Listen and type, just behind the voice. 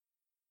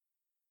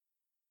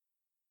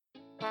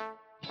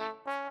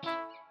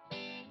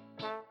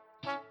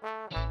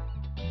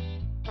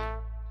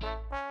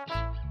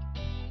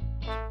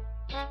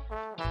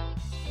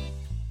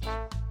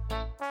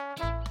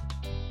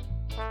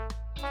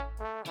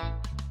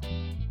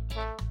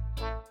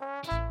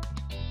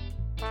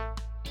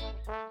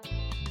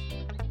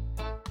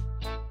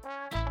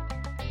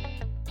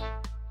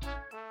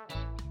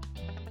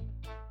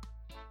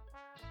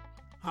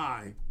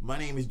Hi, my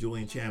name is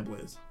Julian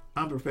Chambliss.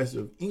 I'm professor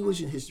of English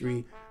and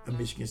History at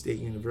Michigan State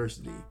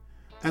University,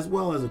 as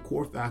well as a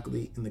core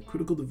faculty in the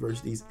Critical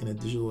Diversities in a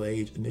Digital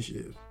Age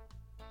initiative.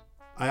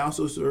 I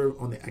also serve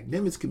on the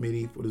academics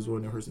committee for the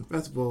Zora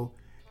Festival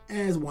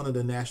as one of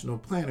the national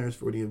planners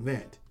for the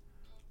event.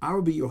 I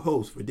will be your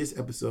host for this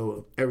episode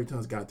of Every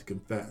Tongue's Got to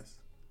Confess.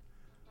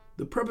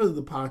 The purpose of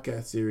the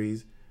podcast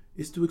series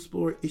is to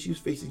explore issues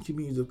facing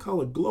communities of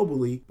color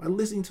globally by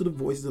listening to the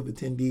voices of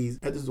attendees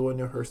at the Zora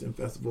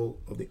Festival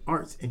of the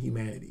Arts and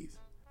Humanities.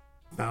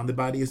 Founded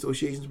by the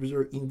Association to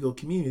Preserve Eatonville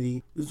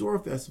Community, the Zora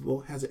Festival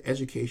has an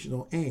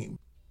educational aim.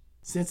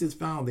 Since its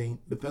founding,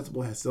 the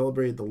festival has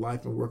celebrated the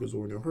life and work of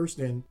Zora Neale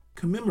Hurston,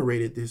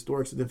 commemorated the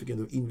historic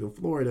significance of Eatonville,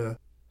 Florida,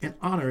 and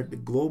honored the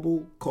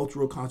global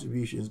cultural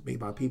contributions made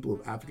by people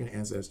of African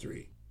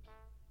ancestry.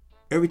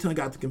 Every Tongue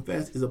Got to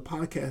Confess is a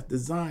podcast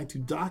designed to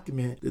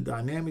document the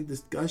dynamic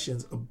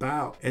discussions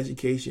about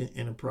education,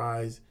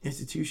 enterprise,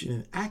 institution,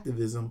 and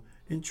activism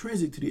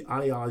intrinsic to the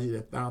ideology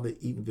that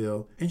founded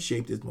Eatonville and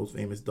shaped its most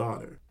famous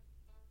daughter.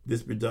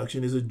 This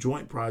production is a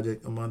joint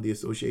project among the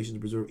Association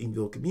to Preserve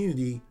Eatonville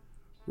Community,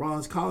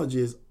 Rollins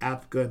College's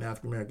Africa and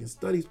African American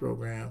Studies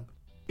program,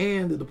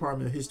 and the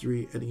Department of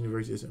History at the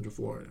University of Central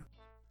Florida.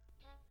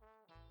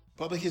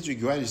 Public history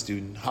graduate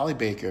student Holly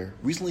Baker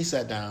recently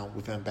sat down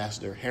with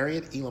Ambassador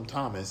Harriet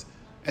Elam-Thomas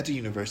at the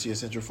University of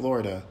Central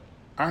Florida.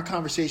 Our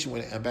conversation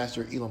with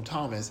Ambassador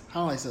Elam-Thomas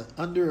highlights an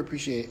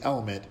underappreciated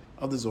element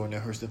of the Zora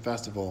Neale Hurston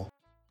Festival.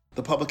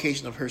 The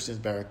publication of Hurston's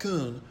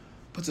Barracoon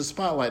puts a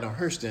spotlight on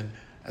Hurston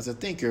as a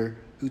thinker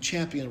who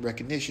championed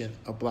recognition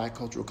of Black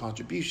cultural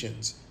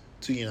contributions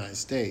to the United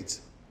States.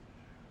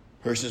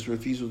 Hurston's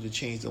refusal to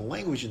change the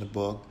language in the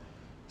book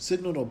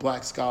signaled a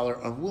Black scholar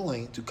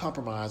unwilling to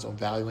compromise on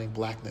valuing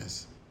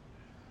Blackness.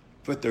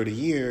 For 30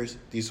 years,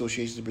 the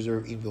Association to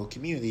Preserve Eatonville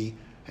Community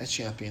has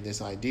championed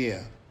this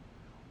idea.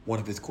 One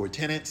of its core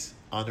tenets,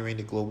 honoring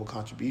the global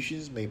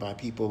contributions made by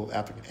people of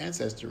African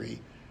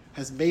ancestry,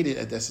 has made it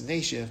a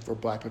destination for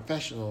Black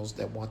professionals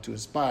that want to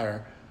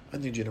inspire a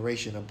new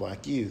generation of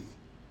Black youth.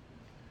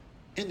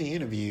 In the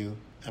interview,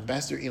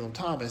 Ambassador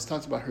Elam-Thomas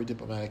talks about her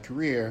diplomatic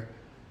career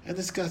and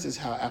discusses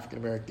how African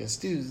American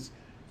students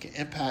can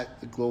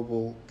impact the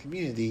global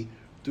community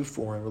through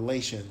foreign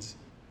relations.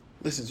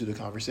 Listen to the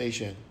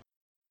conversation.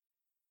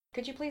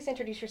 Could you please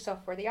introduce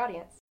yourself for the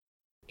audience?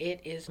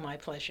 It is my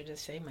pleasure to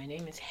say my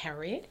name is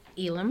Harriet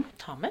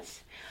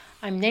Elam-Thomas.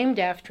 I'm named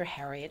after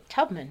Harriet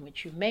Tubman,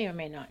 which you may or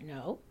may not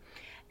know.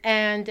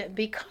 And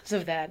because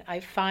of that,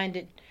 I find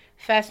it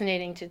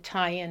fascinating to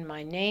tie in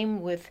my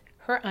name with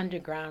her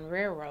Underground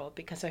Railroad,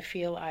 because I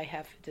feel I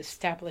have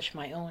established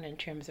my own in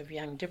terms of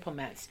young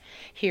diplomats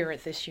here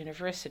at this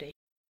university.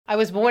 I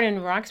was born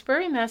in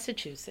Roxbury,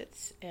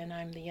 Massachusetts, and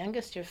I'm the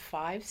youngest of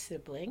 5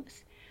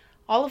 siblings,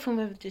 all of whom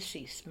have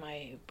deceased.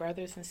 My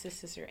brothers and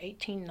sisters are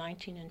 18,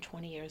 19, and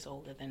 20 years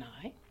older than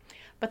I.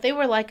 But they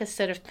were like a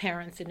set of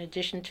parents in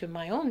addition to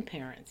my own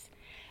parents.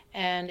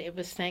 And it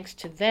was thanks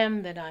to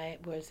them that I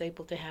was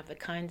able to have the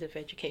kinds of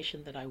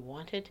education that I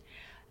wanted,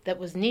 that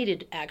was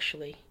needed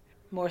actually,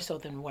 more so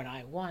than what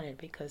I wanted,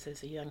 because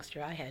as a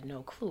youngster I had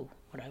no clue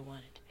what I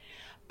wanted.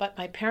 But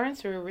my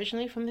parents were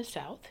originally from the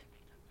South.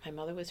 My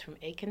mother was from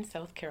Aiken,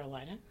 South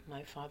Carolina.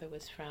 My father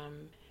was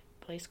from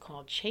a place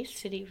called Chase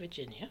City,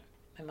 Virginia.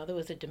 My mother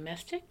was a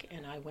domestic,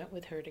 and I went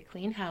with her to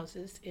clean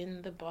houses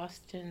in the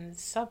Boston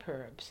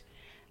suburbs.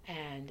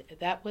 And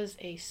that was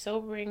a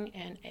sobering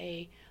and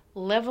a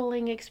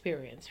leveling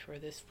experience for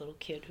this little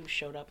kid who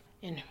showed up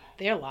in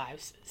their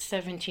lives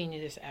 17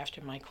 years after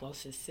my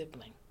closest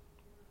sibling.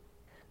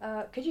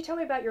 Could you tell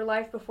me about your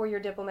life before your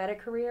diplomatic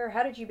career?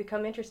 How did you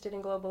become interested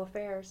in global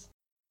affairs?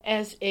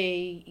 As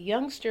a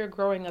youngster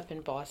growing up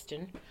in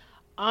Boston,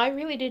 I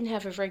really didn't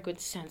have a very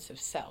good sense of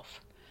self.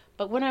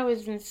 But when I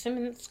was in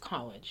Simmons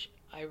College,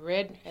 I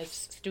read, as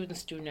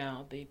students do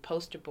now, the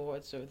poster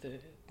boards or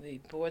the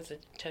boards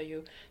that tell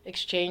you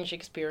exchange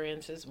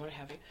experiences, what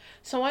have you.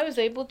 So I was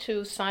able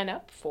to sign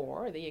up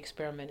for the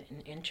Experiment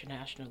in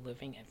International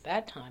Living at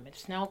that time.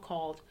 It's now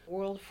called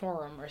World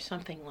Forum or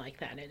something like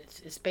that.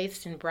 It's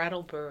based in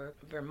Brattleboro,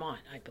 Vermont,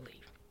 I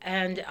believe.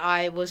 And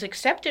I was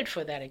accepted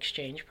for that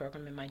exchange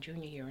program in my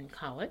junior year in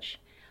college,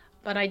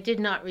 but I did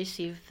not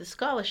receive the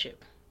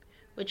scholarship,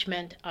 which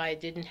meant I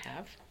didn't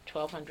have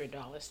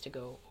 $1,200 to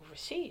go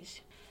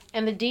overseas.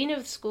 And the dean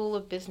of the School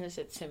of Business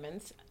at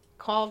Simmons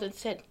called and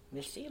said,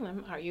 "Miss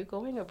Elam, are you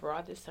going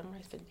abroad this summer?"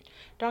 I said,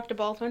 "Dr.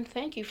 Baldwin,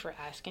 thank you for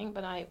asking,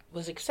 but I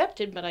was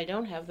accepted, but I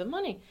don't have the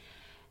money."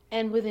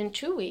 And within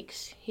 2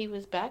 weeks, he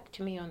was back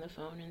to me on the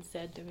phone and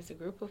said there was a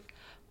group of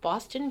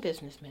Boston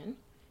businessmen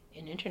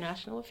in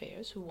international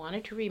affairs who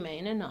wanted to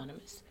remain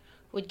anonymous,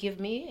 would give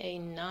me a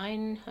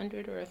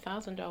 $900 or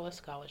 $1,000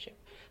 scholarship,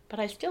 but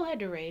I still had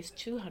to raise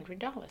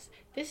 $200.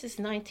 This is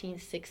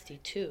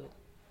 1962.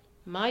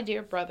 My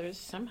dear brothers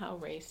somehow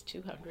raised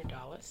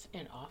 $200,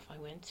 and off I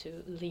went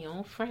to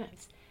Lyon,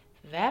 France.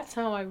 That's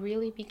how I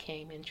really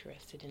became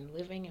interested in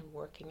living and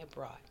working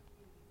abroad.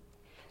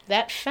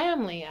 That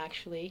family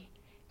actually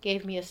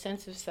gave me a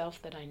sense of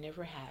self that I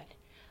never had.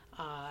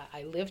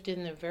 I lived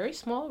in a very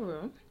small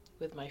room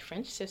with my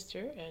French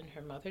sister, and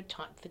her mother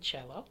taught the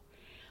cello.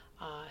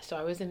 So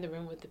I was in the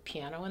room with the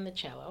piano and the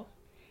cello.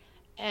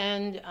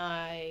 And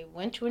I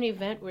went to an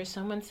event where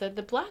someone said,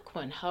 "The black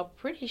one, how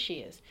pretty she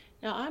is."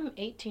 Now, I'm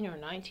 18 or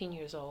 19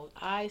 years old.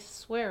 I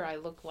swear I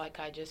look like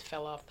I just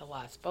fell off the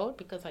last boat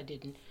because I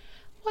didn't.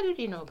 What did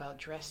you know about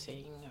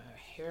dressing or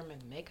hair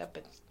and makeup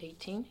at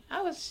 18?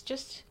 I was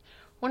just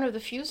one of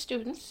the few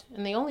students,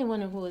 and the only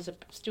one who was a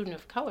student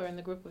of color in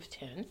the group of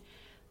 10,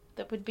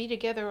 that would be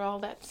together all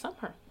that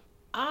summer.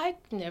 I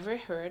never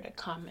heard a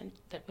comment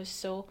that was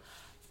so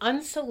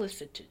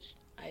unsolicited.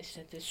 I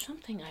said, there's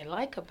something I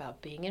like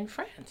about being in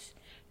France.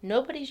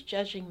 Nobody's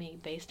judging me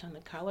based on the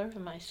color of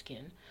my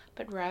skin,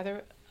 but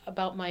rather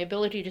about my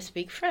ability to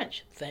speak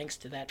French, thanks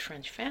to that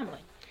French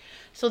family.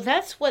 So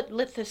that's what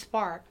lit the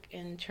spark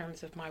in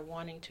terms of my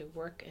wanting to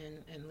work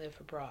and live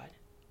abroad.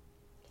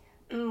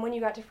 When you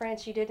got to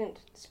France, you didn't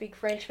speak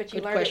French, but you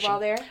Good learned question. it while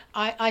there?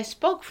 I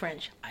spoke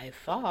French, I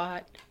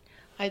thought.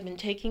 I'd been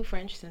taking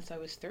French since I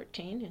was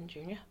 13 in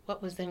junior,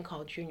 what was then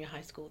called junior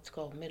high school. It's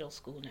called middle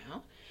school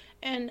now.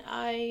 And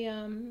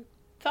I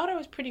thought I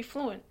was pretty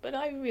fluent, but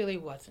I really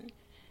wasn't.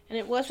 And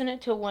it wasn't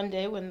until one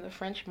day when the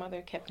French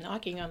mother kept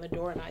knocking on the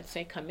door and I'd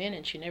say, "Come in,"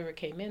 and she never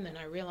came in, then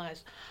I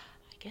realized,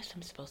 I guess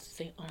I'm supposed to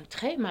say,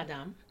 "Entrez,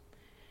 madame."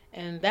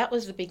 And that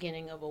was the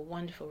beginning of a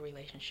wonderful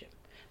relationship,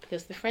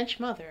 because the French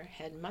mother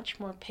had much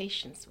more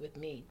patience with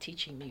me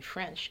teaching me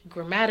French,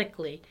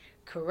 grammatically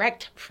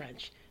correct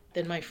French,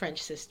 than my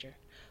French sister,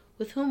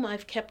 with whom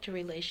I've kept a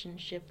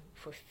relationship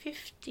for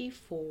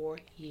 54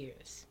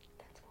 years.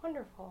 That's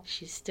wonderful.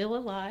 She's still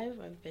alive.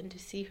 I've been to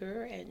see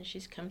her, and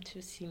she's come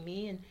to see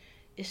me in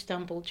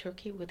Istanbul,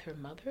 Turkey, with her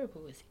mother,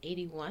 who is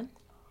 81.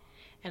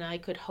 And I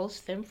could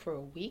host them for a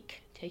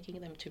week,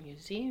 taking them to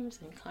museums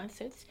and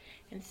concerts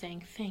and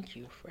saying thank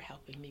you for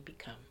helping me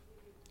become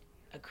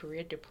a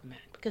career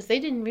diplomat. Because they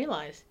didn't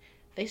realize,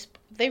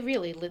 they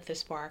really lit the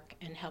spark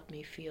and helped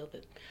me feel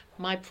that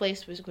my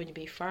place was going to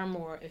be far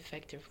more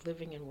effective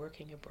living and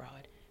working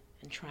abroad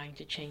and trying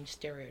to change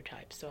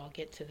stereotypes. So I'll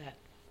get to that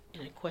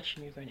in a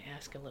question you're going to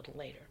ask a little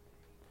later.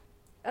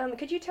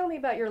 Could you tell me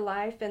about your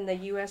life in the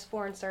U.S.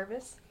 Foreign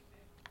Service?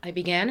 I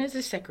began as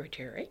a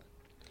secretary.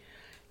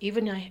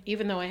 Even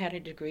though I had a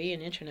degree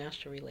in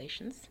international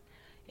relations,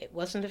 it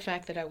wasn't the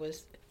fact that I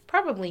was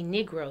probably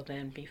Negro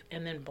then,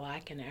 and then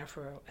Black and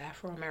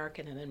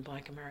Afro-American, and then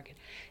Black American.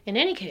 In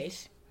any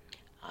case,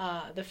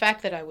 the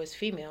fact that I was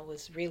female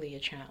was really a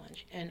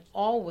challenge, and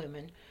all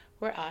women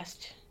were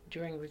asked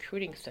during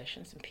recruiting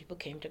sessions, and people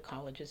came to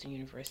colleges and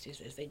universities,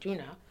 as they do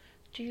now,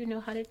 "Do you know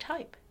how to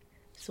type?"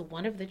 So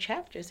one of the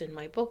chapters in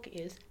my book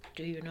is,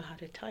 "Do you know how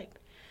to type?"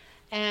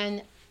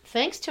 And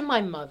thanks to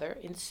my mother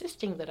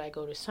insisting that I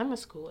go to summer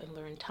school and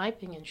learn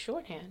typing and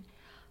shorthand,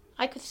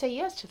 I could say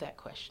yes to that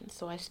question.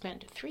 So I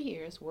spent 3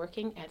 years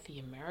working at the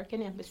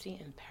American Embassy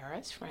in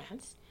Paris,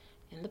 France,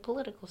 in the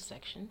political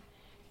section,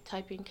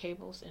 typing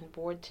cables and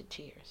bored to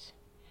tears.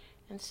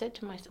 And said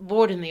to myself,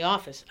 bored in the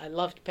office, I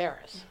loved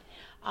Paris.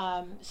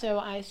 So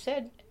I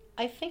said,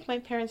 I think my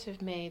parents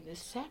have made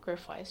this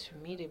sacrifice for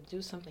me to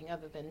do something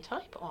other than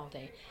type all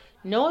day.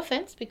 No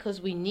offense, because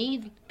we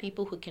need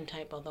people who can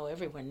type, although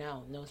everyone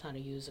now knows how to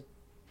use a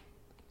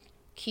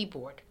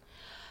keyboard.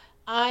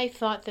 I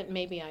thought that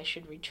maybe I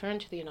should return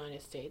to the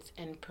United States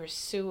and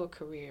pursue a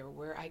career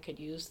where I could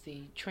use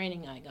the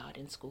training I got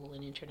in school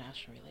in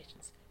international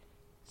relations.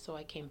 So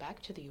I came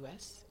back to the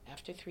U.S.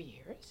 after 3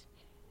 years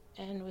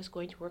and was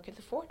going to work at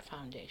the Ford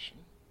Foundation.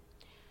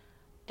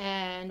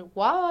 And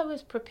while I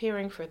was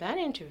preparing for that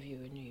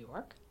interview in New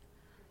York,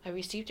 I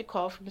received a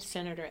call from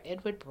Senator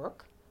Edward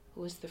Brooke,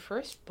 who was the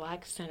first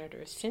Black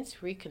senator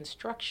since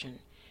Reconstruction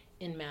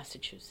in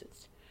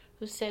Massachusetts,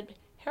 who said,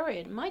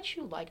 "Harriet, might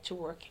you like to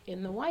work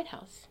in the White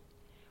House?"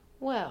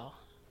 Well,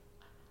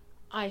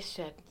 I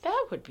said,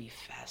 that would be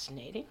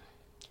fascinating.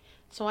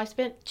 So I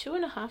spent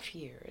 2.5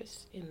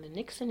 years in the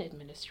Nixon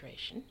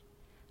administration.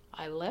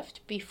 I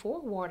left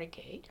before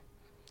Watergate,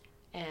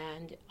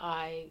 and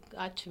I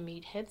got to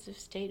meet heads of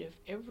state of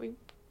every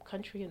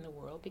country in the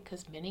world,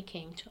 because many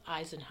came to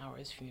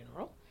Eisenhower's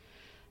funeral.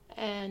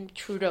 And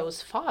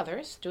Trudeau's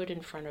father stood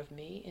in front of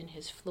me in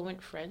his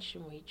fluent French,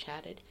 and we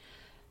chatted.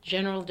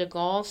 General de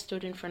Gaulle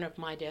stood in front of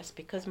my desk,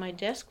 because my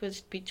desk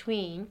was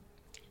between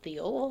the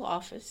Oval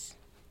Office,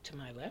 to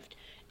my left,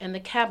 and the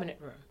cabinet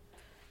room.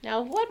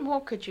 Now, what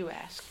more could you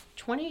ask?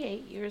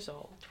 28 years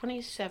old,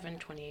 27,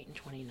 28, and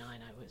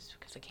 29 I was,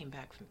 because I came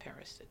back from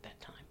Paris at that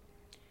time,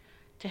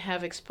 to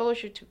have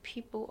exposure to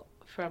people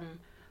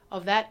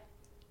of that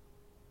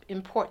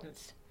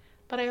importance.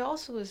 But I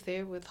also was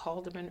there with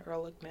Haldeman,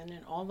 Ehrlichman,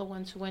 and all the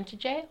ones who went to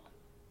jail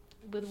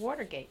with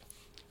Watergate,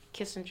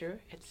 Kissinger,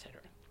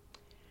 etc.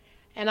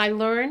 And I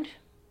learned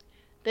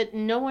that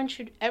no one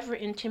should ever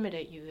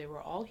intimidate you. They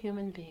were all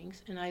human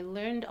beings. And I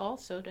learned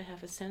also to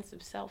have a sense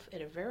of self at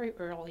a very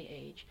early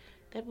age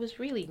that was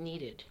really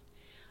needed.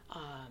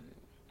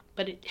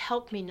 But it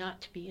helped me not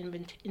to be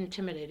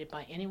intimidated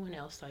by anyone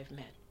else I've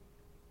met.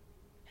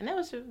 And that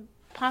was a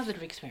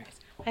positive experience.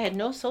 I had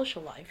no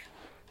social life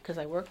because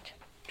I worked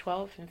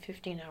 12 and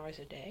 15 hours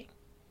a day,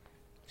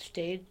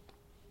 stayed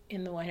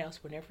in the White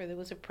House whenever there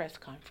was a press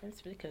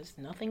conference because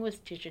nothing was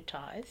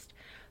digitized.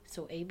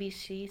 So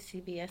ABC,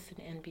 CBS,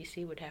 and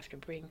NBC would have to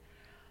bring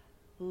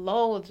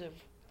loads of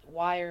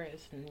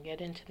wires and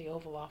get into the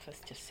Oval Office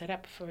to set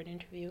up for an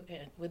interview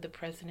with the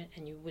president,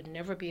 and you would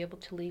never be able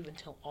to leave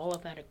until all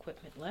of that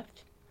equipment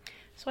left.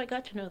 So I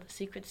got to know the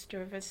Secret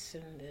Service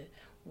and the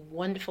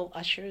wonderful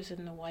ushers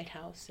in the White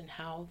House and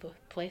how the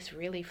place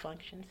really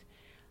functions.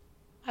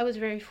 I was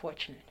very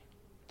fortunate,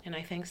 and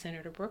I thank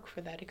Senator Brooke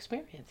for that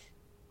experience.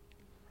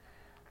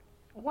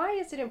 Why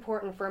is it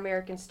important for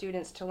American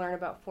students to learn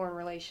about foreign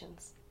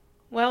relations?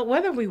 Well,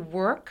 whether we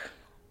work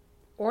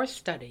or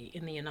study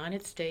in the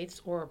United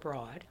States or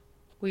abroad,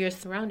 we are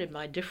surrounded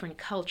by different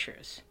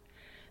cultures.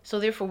 So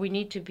therefore we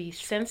need to be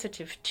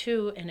sensitive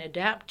to and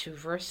adapt to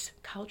diverse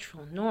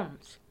cultural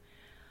norms.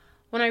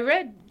 When I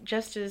read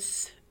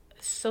Justice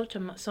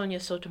Sonia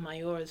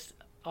Sotomayor's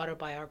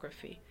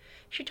autobiography,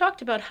 she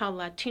talked about how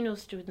Latino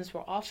students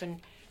were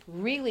often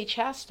really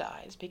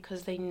chastised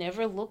because they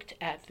never looked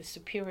at the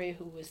superior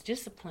who was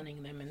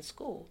disciplining them in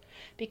school,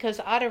 because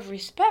out of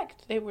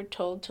respect they were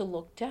told to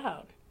look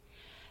down.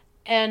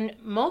 And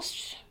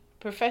most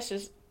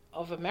professors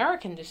of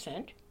American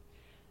descent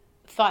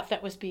thought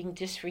that was being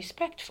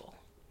disrespectful,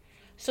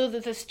 so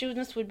that the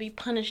students would be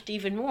punished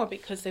even more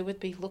because they would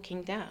be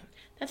looking down.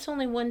 That's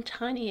only one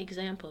tiny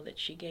example that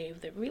she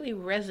gave that really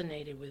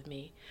resonated with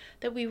me,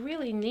 that we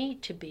really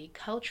need to be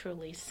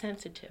culturally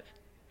sensitive.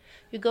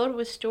 You go to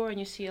a store and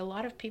you see a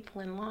lot of people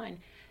in line,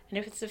 and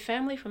if it's a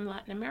family from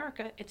Latin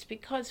America, it's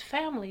because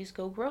families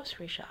go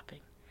grocery shopping.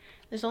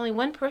 There's only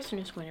one person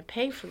who's going to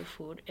pay for the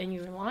food, and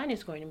your line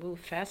is going to move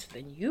faster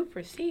than you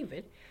perceive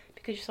it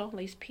because you saw all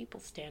these people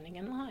standing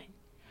in line.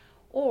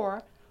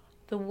 Or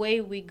the way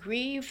we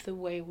grieve, the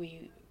way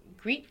we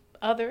greet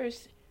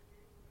others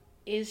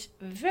is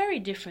very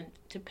different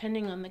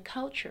depending on the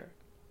culture.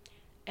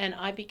 And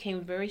I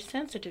became very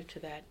sensitive to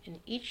that in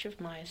each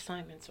of my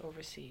assignments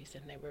overseas,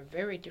 and they were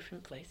very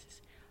different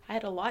places. I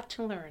had a lot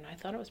to learn. I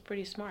thought I was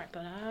pretty smart,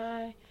 but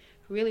I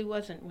really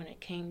wasn't when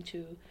it came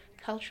to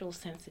cultural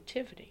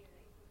sensitivity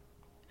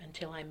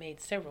until I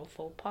made several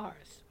faux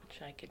pas,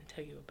 which I can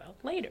tell you about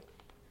later.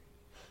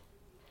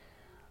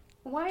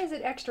 Why is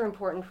it extra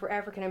important for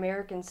African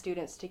American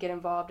students to get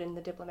involved in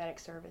the diplomatic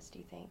service, do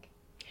you think?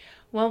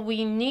 Well,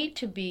 we need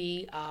to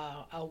be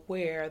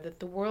aware that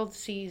the world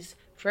sees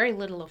very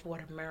little of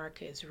what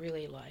America is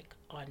really like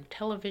on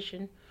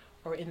television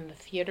or in the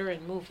theater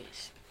and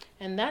movies.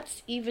 And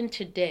that's even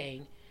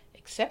today,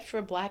 except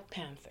for Black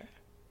Panther,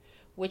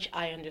 which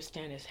I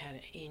understand has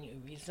had a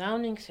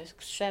resounding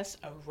success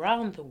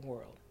around the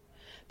world,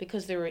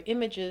 because there are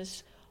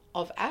images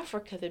of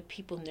Africa that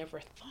people never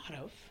thought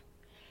of.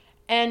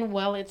 And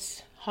while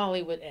it's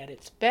Hollywood at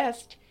its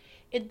best,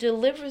 it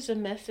delivers a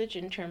message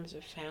in terms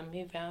of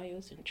family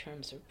values, in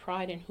terms of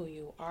pride in who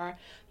you are.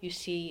 You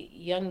see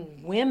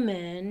young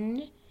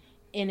women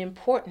in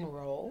important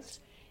roles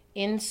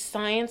in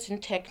science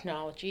and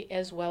technology,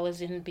 as well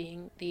as in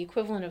being the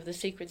equivalent of the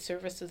Secret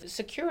Service as a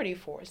security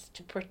force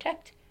to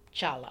protect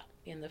T'Challa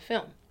in the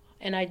film.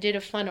 And I did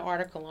a fun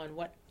article on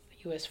what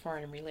U.S.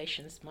 foreign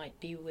relations might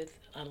be with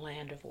a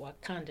land of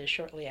Wakanda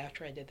shortly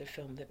after I did the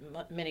film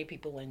that many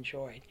people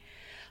enjoyed.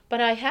 But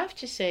I have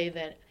to say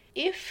that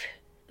if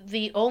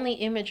the only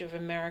image of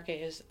America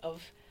is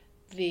of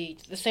the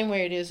same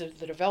way it is of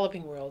the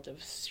developing world,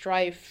 of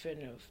strife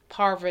and of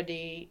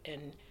poverty,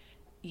 and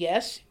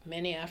yes,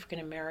 many African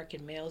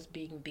American males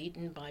being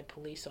beaten by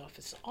police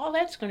officers, all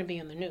that's going to be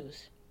in the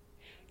news.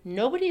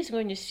 Nobody's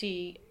going to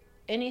see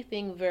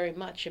anything very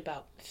much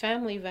about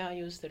family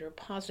values that are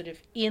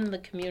positive in the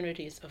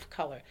communities of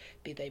color,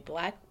 be they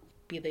Black,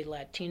 be they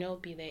Latino,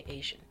 be they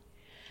Asian.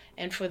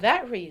 And for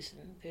that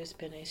reason, there's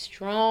been a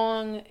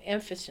strong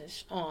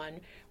emphasis on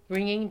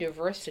bringing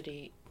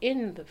diversity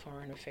in the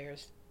foreign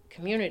affairs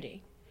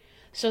community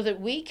so that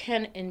we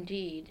can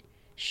indeed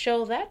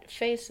show that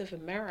face of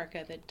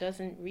America that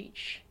doesn't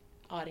reach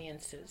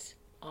audiences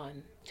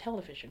on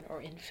television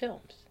or in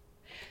films.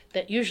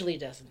 That usually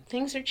doesn't.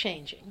 Things are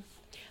changing.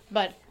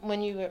 But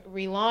when you are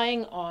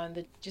relying on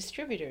the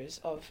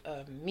distributors of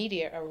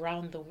media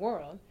around the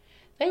world,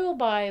 they will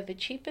buy the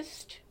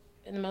cheapest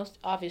and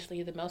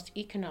the most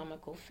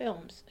economical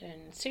films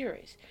and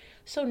series.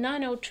 So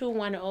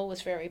 90210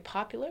 was very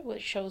popular,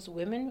 which shows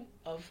women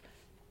of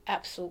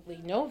absolutely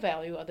no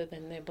value other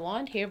than their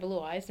blonde hair, blue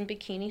eyes, and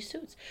bikini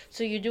suits.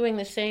 So you're doing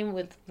the same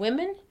with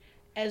women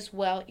as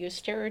well. You're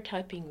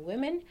stereotyping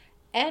women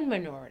and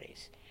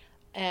minorities.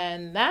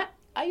 And that,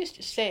 I used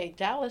to say,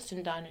 Dallas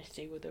and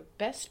Dynasty were the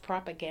best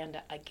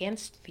propaganda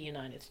against the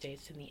United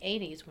States in the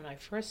 80s when I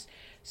first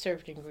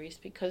served in Greece,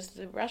 because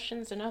the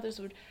Russians and others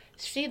would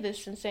see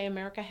this and say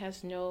America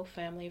has no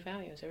family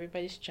values.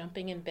 Everybody's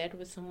jumping in bed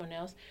with someone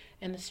else,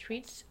 and the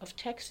streets of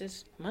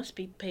Texas must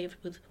be paved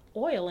with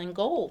oil and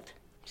gold.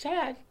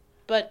 Sad.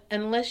 But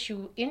unless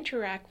you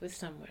interact with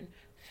someone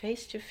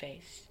face to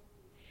face,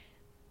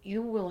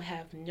 you will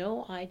have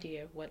no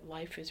idea what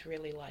life is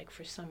really like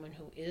for someone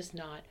who is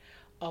not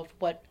of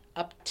what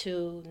up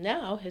to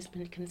now has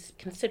been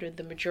considered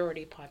the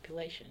majority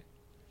population.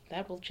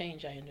 That will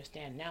change, I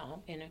understand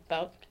now, in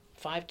about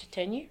 5 to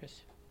 10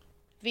 years.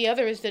 The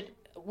other is that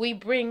we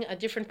bring a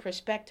different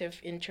perspective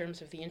in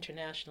terms of the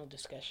international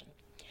discussion.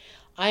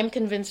 I'm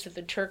convinced that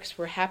the Turks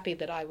were happy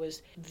that I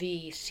was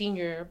the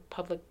senior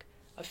public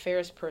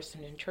affairs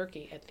person in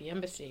Turkey at the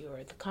embassy or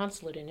at the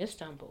consulate in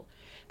Istanbul,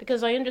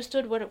 because I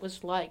understood what it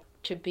was like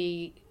to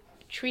be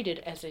treated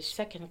as a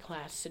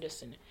second-class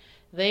citizen.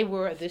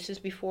 This is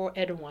before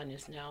Erdogan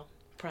is now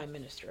prime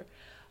minister,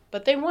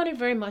 but they wanted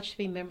very much to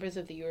be members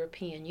of the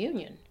European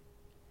Union.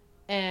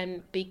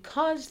 And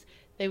because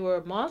they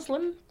were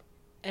Muslim,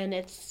 and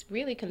it's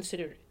really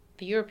considered,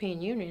 the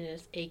European Union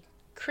is a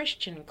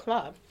Christian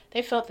club,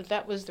 they felt that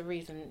that was the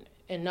reason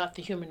and not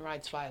the human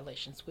rights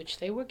violations, which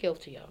they were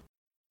guilty of.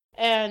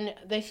 And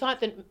they thought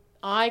that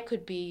I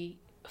could be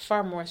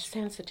far more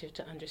sensitive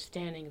to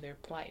understanding their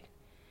plight.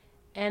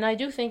 And I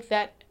do think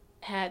that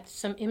had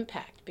some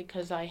impact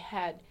because I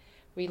had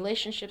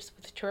relationships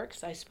with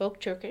Turks. I spoke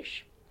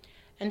Turkish,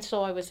 and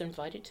so I was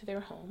invited to their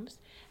homes,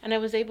 and I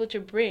was able to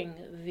bring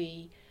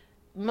the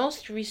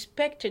most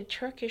respected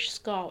Turkish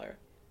scholar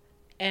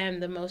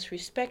and the most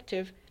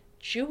respected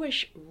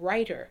Jewish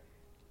writer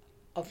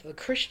of the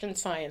Christian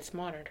Science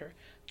Monitor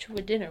to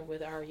a dinner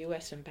with our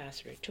U.S.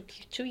 ambassador. It took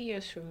 2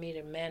 years for me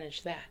to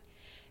manage that,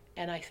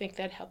 and I think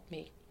that helped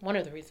me. One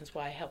of the reasons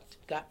why I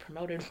got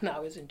promoted when I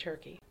was in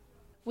Turkey.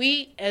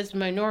 We, as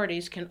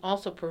minorities, can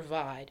also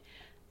provide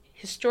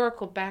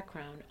historical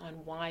background on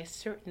why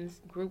certain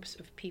groups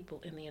of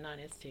people in the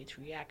United States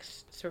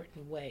react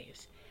certain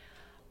ways.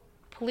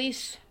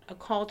 A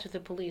call to the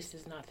police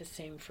is not the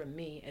same for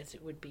me as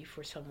it would be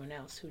for someone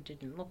else who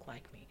didn't look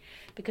like me,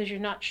 because you're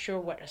not sure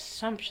what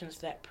assumptions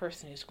that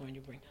person is going to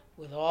bring.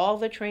 With all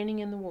the training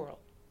in the world,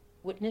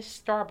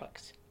 witness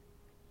Starbucks.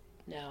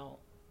 Now,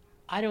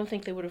 I don't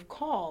think they would have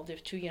called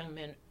if 2 young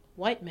men,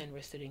 white men,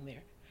 were sitting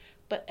there.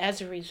 But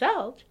as a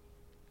result,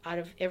 out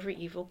of every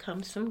evil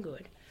comes some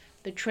good.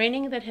 The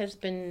training that has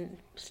been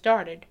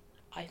started,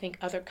 I think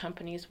other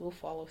companies will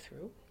follow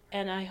through.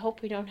 And I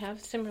hope we don't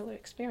have similar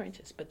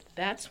experiences. But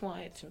that's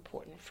why it's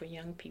important for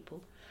young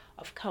people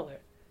of color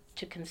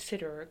to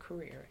consider a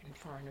career in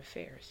foreign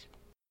affairs.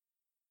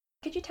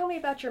 Could you tell me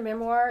about your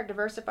memoir,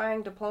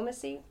 Diversifying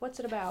Diplomacy? What's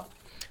it about?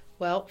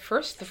 Well,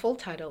 first, the full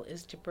title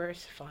is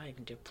Diversifying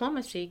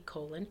Diplomacy,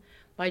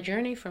 My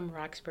Journey from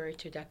Roxbury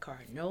to Dakar.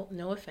 No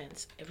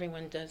offense.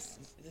 Everyone does.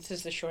 This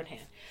is the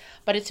shorthand.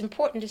 But it's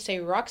important to say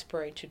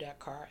Roxbury to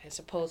Dakar as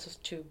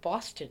opposed to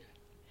Boston.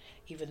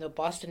 Even though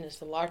Boston is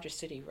the larger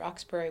city,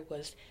 Roxbury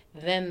was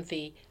then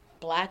the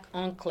black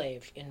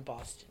enclave in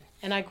Boston.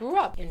 And I grew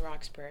up in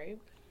Roxbury.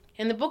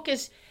 And the book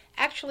is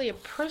actually a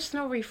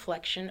personal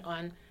reflection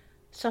on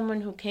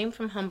someone who came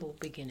from humble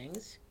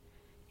beginnings.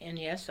 And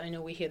yes, I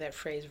know we hear that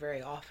phrase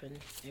very often.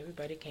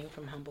 Everybody came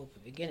from humble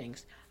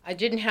beginnings. I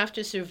didn't have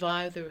to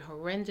survive the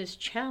horrendous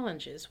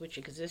challenges which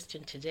exist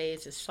in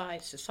today's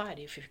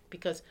society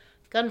because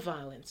gun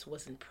violence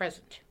wasn't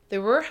present.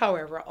 There were,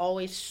 however,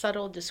 always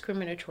subtle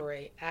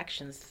discriminatory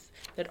actions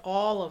that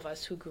all of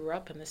us who grew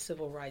up in the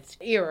civil rights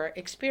era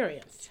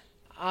experienced.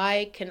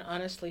 I can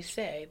honestly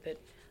say that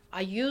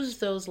I used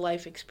those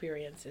life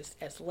experiences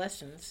as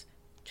lessons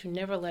to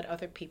never let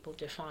other people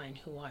define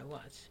who I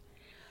was.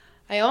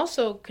 I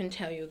also can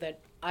tell you that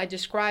I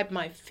describe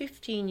my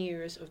 15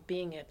 years of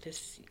being at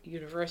this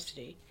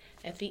university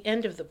at the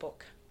end of the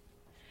book.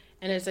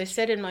 And as I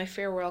said in my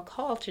farewell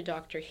call to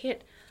Dr.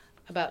 Hitt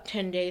about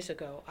 10 days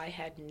ago, I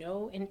had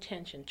no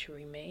intention to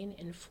remain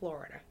in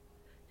Florida.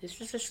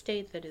 This is a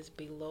state that is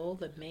below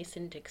the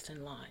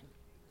Mason-Dixon line.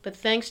 But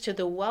thanks to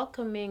the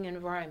welcoming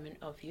environment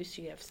of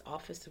UCF's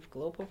Office of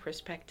Global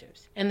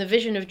Perspectives and the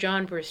vision of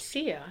John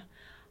Bercia,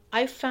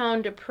 I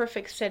found a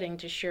perfect setting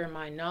to share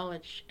my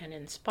knowledge and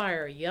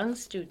inspire young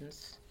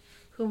students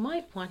who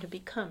might want to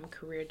become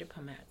career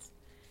diplomats.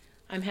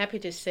 I'm happy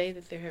to say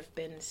that there have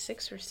been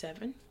 6 or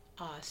 7.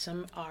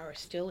 Some are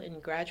still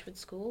in graduate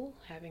school,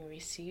 having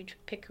received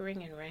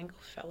Pickering and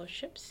Rangel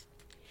fellowships.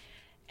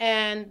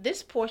 And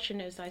this portion,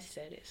 as I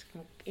said, is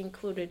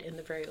included in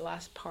the very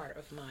last part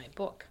of my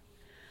book.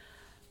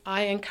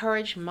 I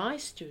encourage my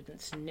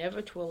students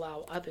never to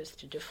allow others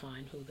to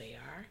define who they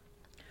are.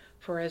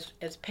 For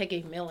as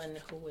Peggy Millen,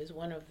 who is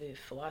one of the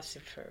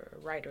philosopher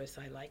writers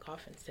I like,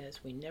 often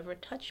says, we never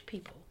touch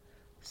people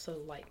so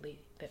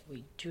lightly that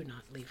we do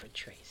not leave a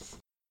trace.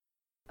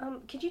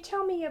 Could you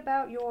tell me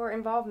about your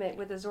involvement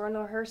with the Zora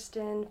Neale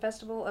Hurston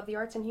Festival of the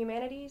Arts and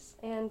Humanities,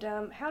 and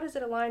how does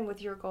it align with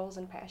your goals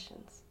and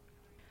passions?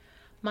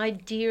 My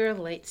dear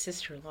late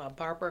sister-in-law,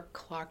 Barbara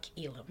Clark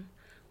Elam,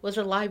 was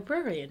a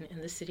librarian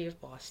in the city of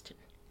Boston.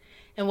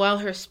 And while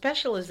her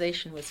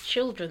specialization was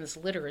children's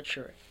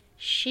literature,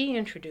 she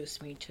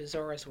introduced me to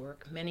Zora's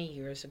work many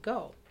years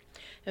ago.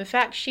 In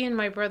fact, she and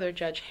my brother,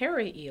 Judge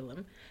Harriet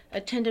Elam,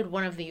 attended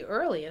one of the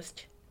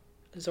earliest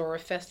Zora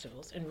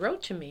festivals and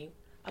wrote to me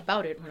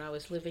about it when I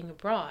was living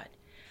abroad.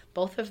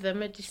 Both of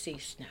them are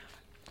deceased now.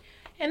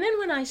 And then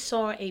when I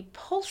saw a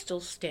postal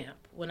stamp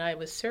when I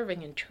was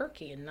serving in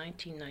Turkey in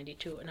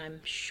 1992, and I'm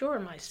sure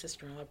my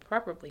sister-in-law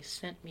probably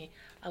sent me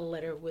a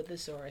letter with a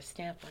Zora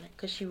stamp on it,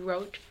 because she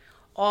wrote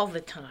all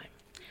the time.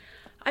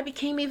 I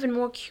became even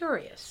more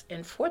curious,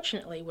 and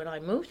fortunately, when I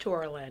moved to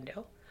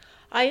Orlando,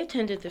 I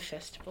attended the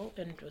festival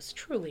and was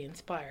truly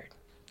inspired.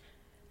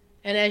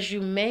 And as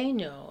you may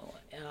know,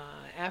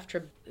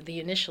 after the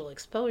initial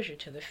exposure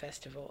to the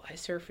festival, I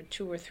served for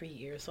 2 or 3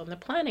 years on the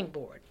planning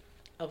board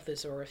of the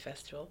Zora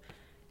Festival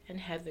and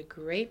had the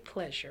great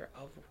pleasure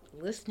of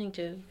listening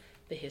to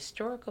the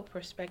historical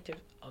perspective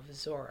of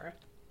Zora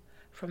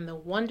from the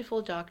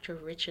wonderful Dr.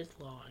 Richard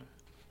Long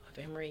of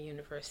Emory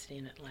University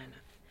in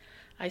Atlanta.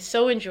 I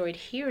so enjoyed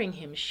hearing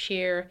him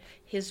share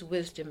his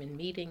wisdom in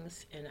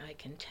meetings, and I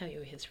can tell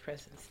you his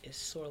presence is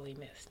sorely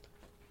missed.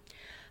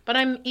 But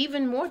I'm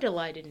even more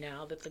delighted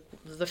now that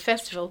the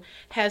festival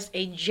has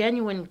a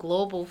genuine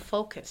global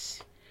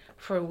focus,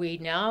 for we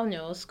now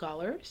know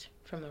scholars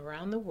from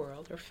around the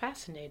world are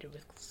fascinated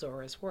with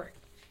Zora's work.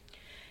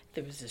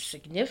 There was a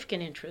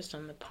significant interest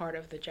on the part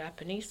of the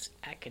Japanese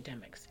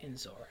academics in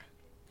Zora.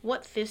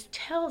 What this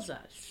tells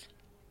us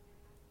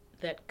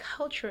that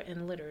culture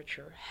and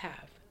literature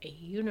have a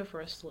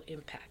universal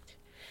impact.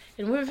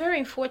 And we're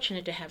very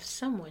fortunate to have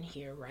someone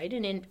here right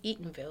in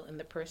Eatonville in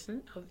the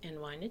person of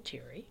N.Y.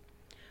 Natiri,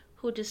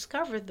 who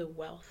discovered the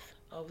wealth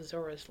of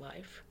Zora's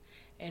life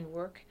and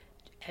work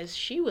as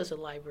she was a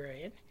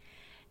librarian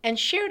and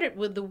shared it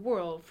with the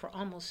world for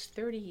almost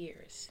 30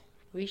 years.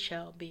 We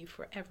shall be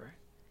forever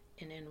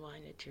in N.Y.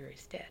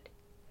 Natiri's stead.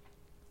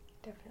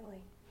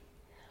 Definitely.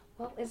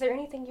 Well, is there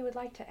anything you would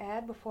like to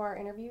add before our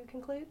interview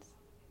concludes?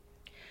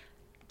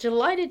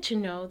 Delighted to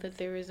know that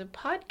there is a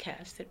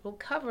podcast that will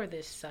cover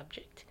this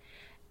subject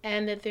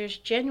and that there's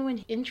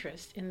genuine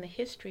interest in the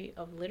history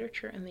of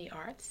literature and the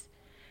arts,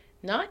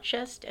 not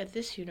just at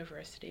this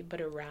university,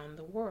 but around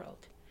the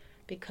world.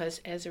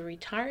 Because as a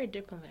retired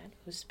diplomat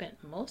who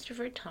spent most of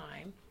her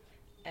time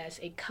as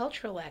a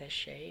cultural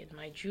attaché in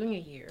my junior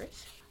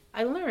years,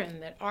 I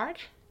learned that art,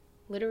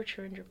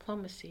 literature, and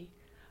diplomacy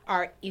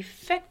are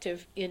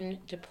effective in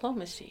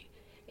diplomacy.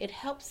 It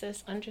helps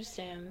us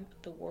understand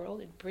the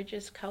world. It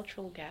bridges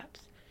cultural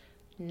gaps.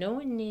 No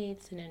one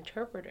needs an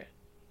interpreter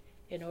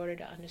in order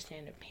to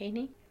understand a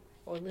painting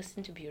or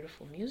listen to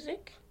beautiful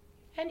music,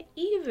 and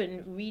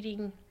even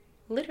reading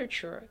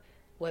literature,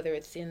 whether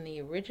it's in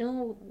the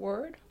original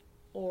word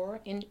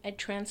or in a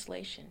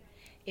translation.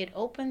 It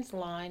opens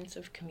lines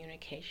of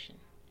communication.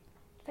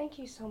 Thank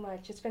you so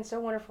much. It's been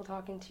so wonderful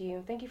talking to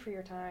you. Thank you for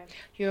your time.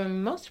 You're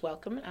most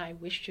welcome, and I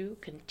wish you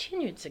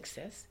continued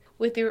success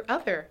with your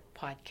other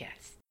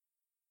podcasts.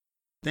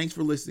 Thanks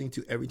for listening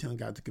to Every Tongue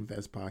Got to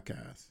Confess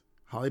podcast.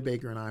 Holly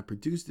Baker and I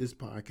produced this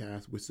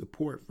podcast with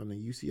support from the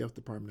UCF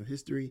Department of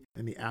History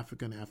and the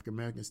African and African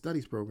American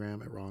Studies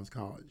program at Rollins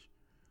College.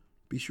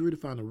 Be sure to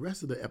find the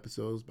rest of the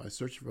episodes by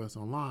searching for us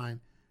online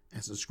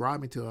and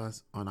subscribing to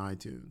us on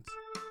iTunes.